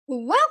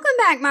Welcome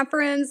back, my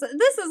friends.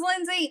 This is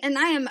Lindsay, and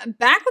I am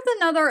back with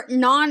another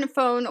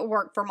non-phone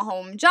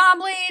work-from-home job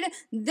lead.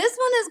 This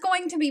one is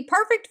going to be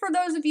perfect for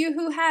those of you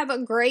who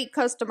have great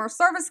customer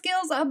service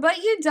skills, but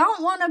you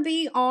don't want to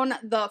be on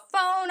the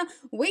phone.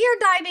 We are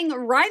diving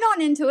right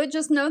on into it.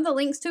 Just know the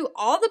links to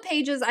all the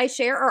pages I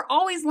share are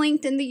always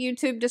linked in the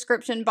YouTube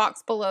description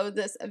box below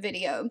this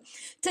video.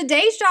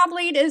 Today's job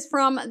lead is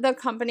from the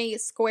company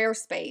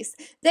Squarespace.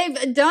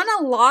 They've done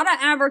a lot of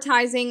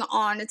advertising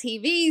on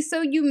TV,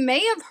 so you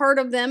may have heard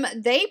of them.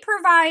 They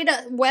provide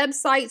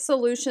website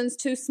solutions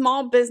to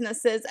small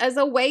businesses as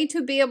a way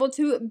to be able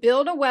to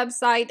build a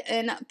website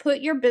and put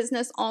your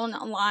business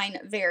online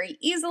very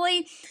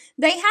easily.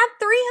 They have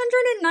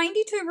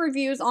 392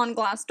 reviews on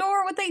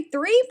Glassdoor with a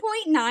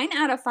 3.9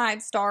 out of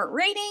 5-star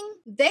rating.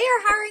 They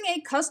are hiring a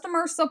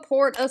customer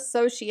support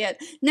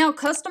associate. Now,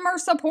 customer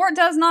support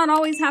does not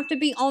always have to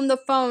be on the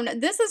phone.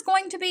 This is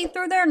going to be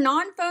through their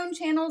non-phone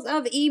channels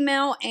of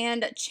email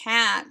and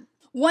chat.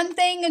 One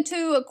thing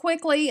to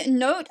quickly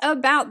note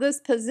about this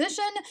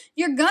position,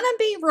 you're going to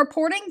be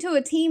reporting to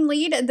a team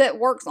lead that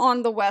works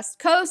on the West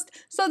Coast.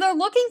 So they're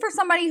looking for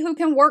somebody who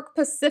can work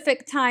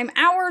Pacific time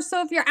hours.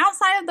 So if you're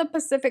outside of the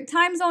Pacific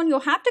time zone,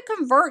 you'll have to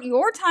convert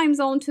your time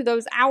zone to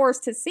those hours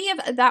to see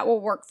if that will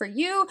work for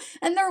you.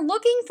 And they're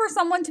looking for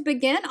someone to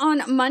begin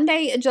on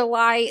Monday,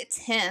 July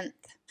 10th.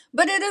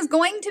 But it is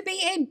going to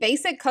be a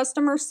basic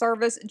customer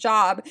service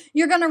job.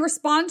 You're going to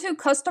respond to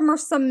customer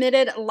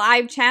submitted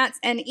live chats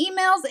and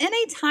emails in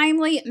a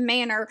timely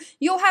manner.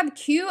 You'll have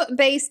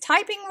queue-based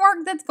typing work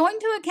that's going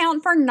to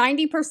account for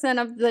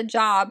 90% of the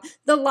job.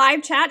 The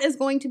live chat is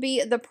going to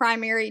be the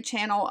primary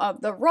channel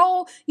of the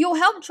role. You'll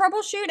help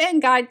troubleshoot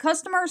and guide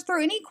customers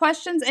through any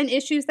questions and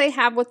issues they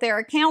have with their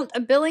account,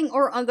 billing,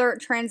 or other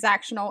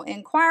transactional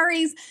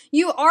inquiries.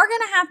 You are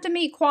going to have to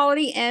meet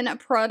quality and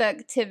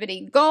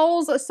productivity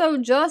goals, so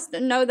just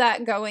know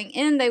that going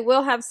in, they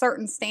will have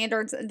certain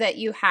standards that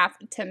you have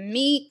to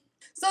meet.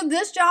 So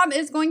this job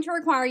is going to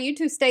require you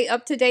to stay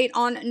up to date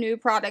on new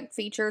product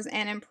features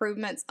and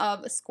improvements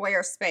of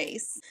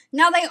Squarespace.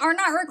 Now, they are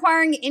not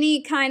requiring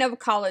any kind of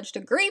college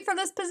degree for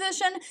this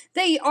position.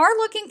 They are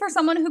looking for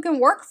someone who can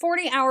work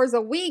 40 hours a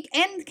week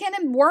and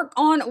can work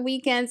on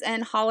weekends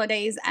and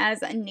holidays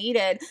as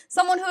needed.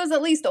 Someone who has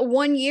at least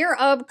 1 year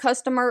of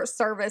customer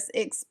service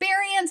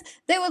experience.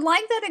 They would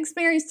like that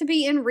experience to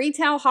be in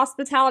retail,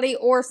 hospitality,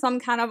 or some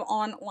kind of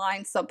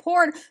online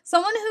support.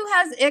 Someone who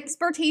has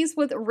expertise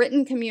with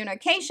written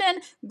communication,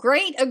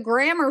 great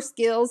grammar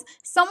skills,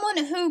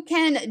 someone who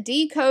can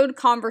decode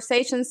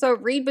conversations, so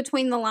read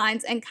between the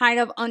lines and kind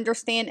of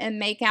understand and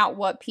make out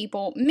what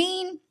people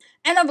mean.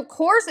 And of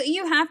course,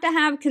 you have to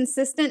have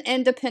consistent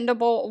and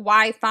dependable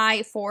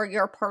Wi-Fi for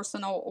your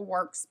personal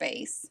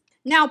workspace.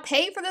 Now,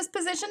 pay for this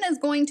position is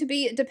going to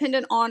be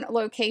dependent on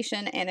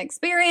location and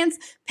experience.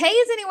 Pay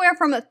is anywhere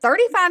from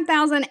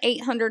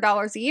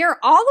 $35,800 a year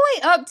all the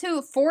way up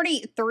to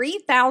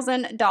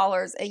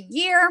 $43,000 a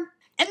year.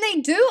 And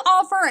they do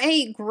offer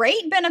a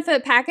great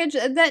benefit package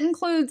that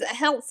includes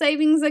health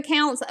savings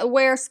accounts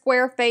where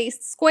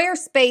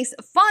Squarespace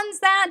funds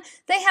that.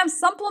 They have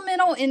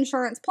supplemental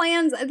insurance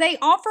plans. They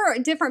offer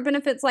different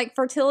benefits like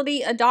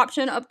fertility,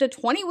 adoption, up to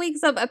 20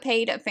 weeks of a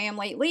paid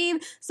family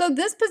leave. So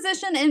this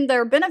position and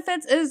their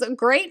benefits is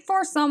great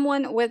for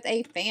someone with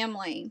a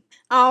family.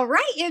 All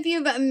right, if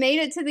you've made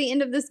it to the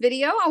end of this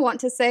video, I want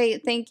to say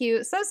thank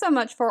you so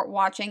much for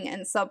watching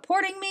and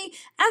supporting me.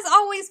 As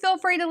always, feel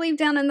free to leave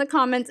down in the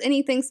comments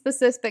anything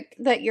specific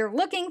that you're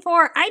looking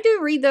for. I do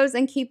read those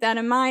and keep that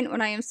in mind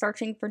when I am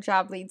searching for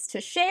job leads to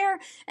share.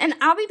 And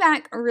I'll be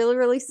back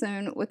really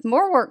soon with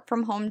more work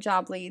from home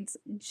job leads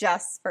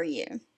just for you.